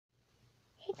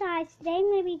Hey guys, today I'm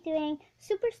going to be doing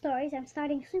Super Stories. I'm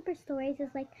starting Super Stories is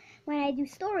like when I do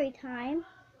story time.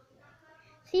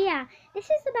 So yeah, this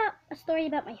is about a story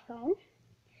about my phone.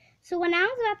 So when I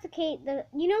was about to play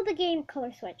the game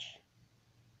Color Switch.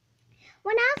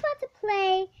 When I was about to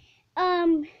play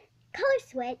Color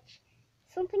Switch,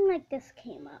 something like this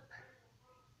came up.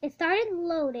 It started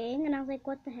loading and I was like,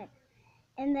 what the heck?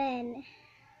 And then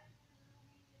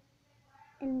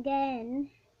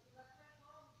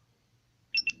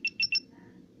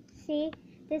see,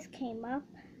 this came up.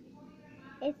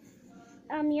 It's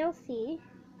you'll see.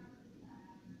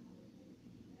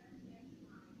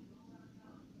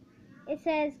 It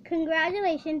says,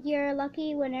 congratulations, you're a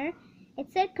lucky winner.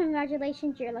 It said,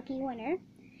 congratulations, you're a lucky winner.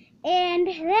 And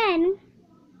then,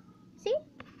 see?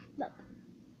 Look.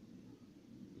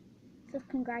 It says,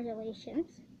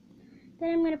 congratulations. Then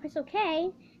I'm going to press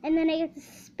OK. And then I get to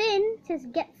spin to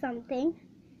get something.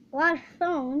 A lot of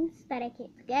phones that I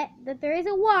can't get. That there is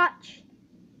a watch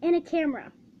and a camera.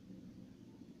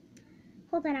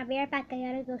 Hold on, I'll be right back. I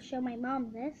gotta go show my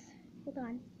mom this. Hold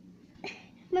on.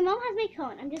 My mom has my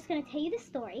phone. I'm just going to tell you the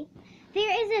story.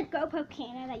 There is a GoPro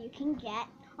camera that you can get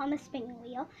on the spinning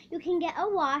wheel. You can get a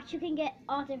watch. You can get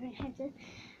all different types of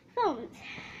phones.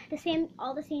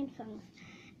 All the Samsungs.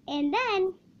 And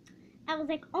then I was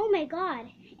like, oh my God.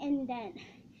 And then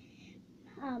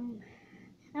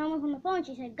I almost on the phone.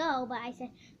 She said, go. But I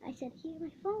said, here's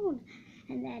my phone.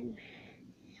 And then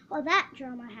all that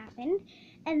drama happened.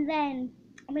 And then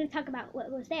I'm going to talk about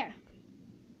what was there.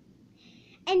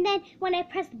 And then when I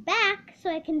pressed back so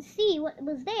I can see what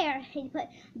was there, I put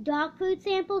dog food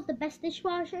samples, the best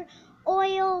dishwasher,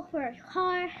 oil for a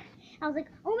car. I was like,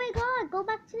 oh my God, go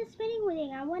back to the spinning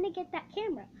wheel. I want to get that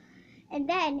camera. And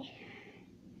then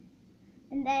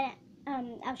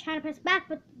I was trying to press back,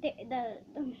 but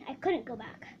I couldn't go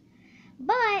back.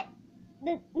 But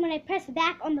when I pressed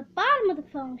back on the bottom of the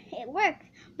phone, it worked,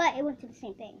 but it went to the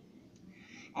same thing.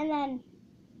 And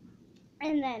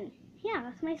then yeah,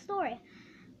 that's my story.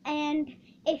 And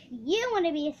if you want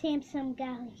to be a Samsung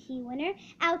Galaxy winner,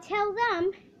 I'll tell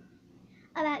them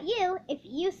about you if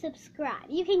you subscribe.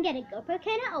 You can get a GoPro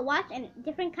camera, a watch, and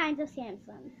different kinds of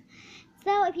Samsungs.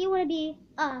 So if you want to be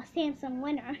a Samsung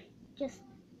winner, just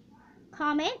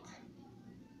comment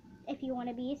if you want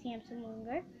to be a Samsung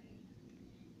winner.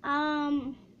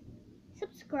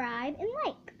 Subscribe and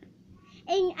like.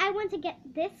 And I want to get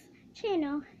this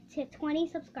channel to 20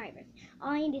 subscribers. All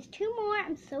I need is 2 more.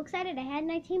 I'm so excited. I had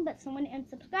 19, but someone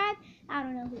unsubscribed. I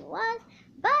don't know who it was.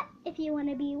 But if you want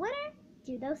to be a winner,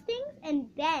 do those things, and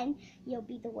then you'll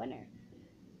be the winner.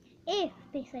 If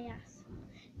they say yes.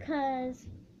 Because